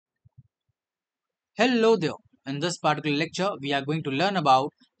Hello there. In this particular lecture, we are going to learn about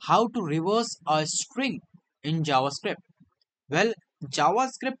how to reverse a string in JavaScript. Well,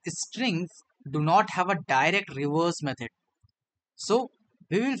 JavaScript strings do not have a direct reverse method. So,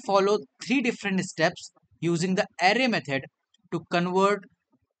 we will follow three different steps using the array method to convert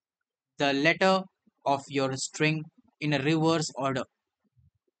the letter of your string in a reverse order.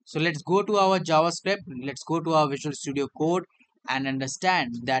 So, let's go to our JavaScript, let's go to our Visual Studio Code and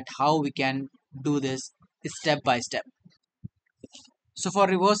understand that how we can do this step by step. So for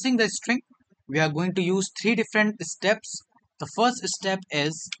reversing the string, we are going to use three different steps. The first step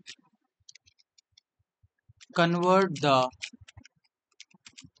is convert the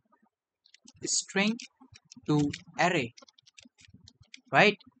string to array,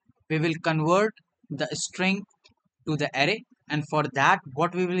 right? We will convert the string to the array, and for that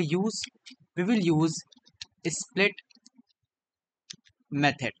what we will use? We will use split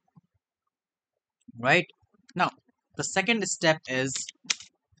method, right? Now the second step is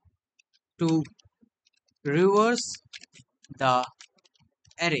to reverse the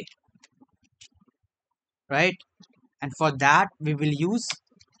array, right? And for that we will use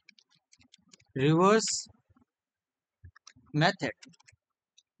reverse method.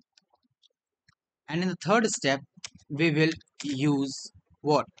 And in the third step, we will use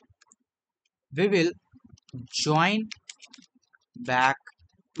what? We will join back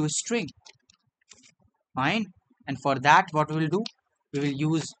to string. Fine. And for that, what we will do? We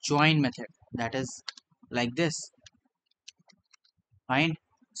will use join method. That is like this. Fine.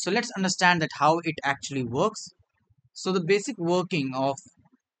 So let's understand that how it actually works. So the basic working of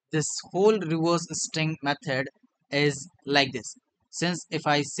this whole reverse string method is like this. Since if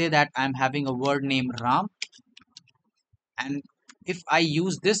I say that I'm having a word named Ram, and if I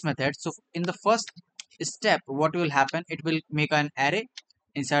use this method, so in the first step what will happen, it will make an array.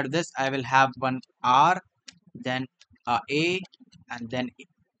 Inside this I will have one R, then a and then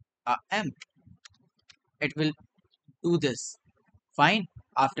m. It will do this. Fine.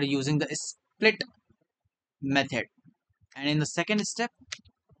 After using the split method, and in the second step,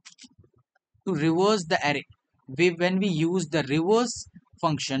 to reverse the array, when we use the reverse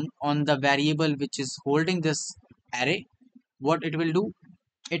function on the variable which is holding this array, what it will do,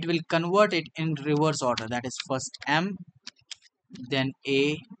 it will convert it in reverse order. That is first m, then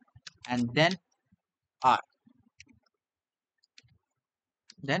a, and then r,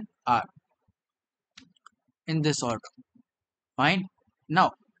 then r, in this order. Fine.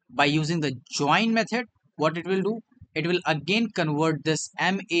 Now by using the join method, what it will do, it will again convert this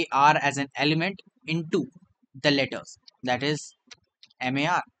mar as an element into the letters, that is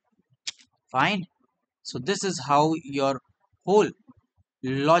mar. Fine. So this is how your whole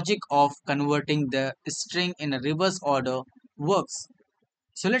logic of converting the string in a reverse order works.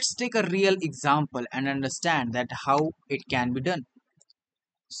 So let's take a real example and understand that how it can be done.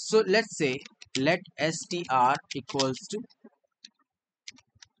 So let's say let str equals to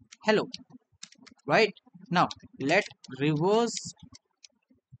hello, right? Now let reverse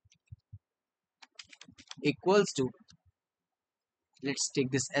equals to, let's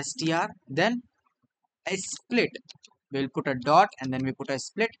take this str, then a split. We'll put a dot and then we put a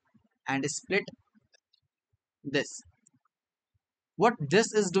split and split this. What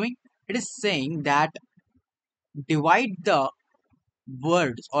this is doing, it is saying that divide the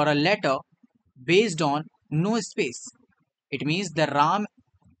words or a letter based on no space. It means the ram,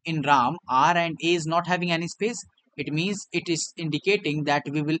 in ram r and a is not having any space. It means it is indicating that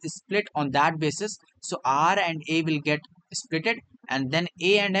we will split on that basis. So r and a will get splitted, and then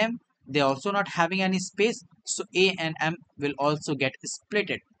a and m, they also not having any space, so a and m will also get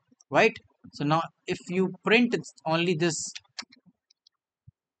splitted, right? So now if you print only this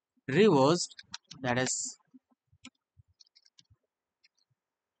reversed, that is,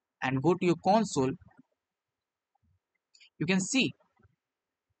 and go to your console, you can see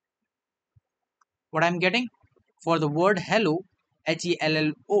what I'm getting. For the word hello,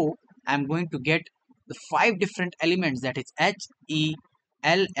 hello, I'm going to get the five different elements, that is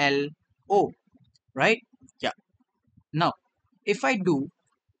hello, right? Yeah. Now if I do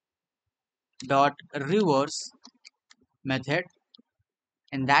dot reverse method,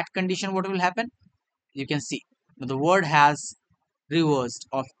 in that condition what will happen, you can see the word has reversed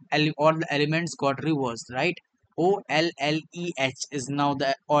of all the elements got reversed, right? OLLEH is now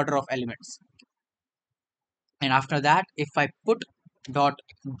the order of elements. And after that, if I put dot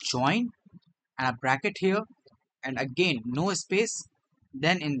join and a bracket here, and again no space,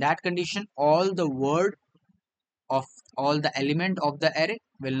 then in that condition all the word of all the element of the array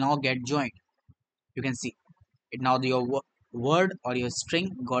will now get joined. You can see it now, your word or your string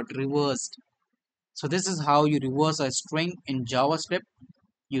got reversed. So this is how you reverse a string in JavaScript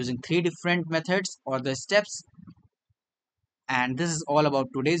using three different methods or the steps. And this is all about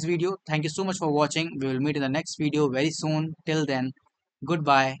today's video. Thank you so much for watching. We will meet in the next video very soon. Till then,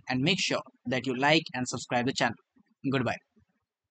 goodbye, and make sure that you like and subscribe the channel. Goodbye.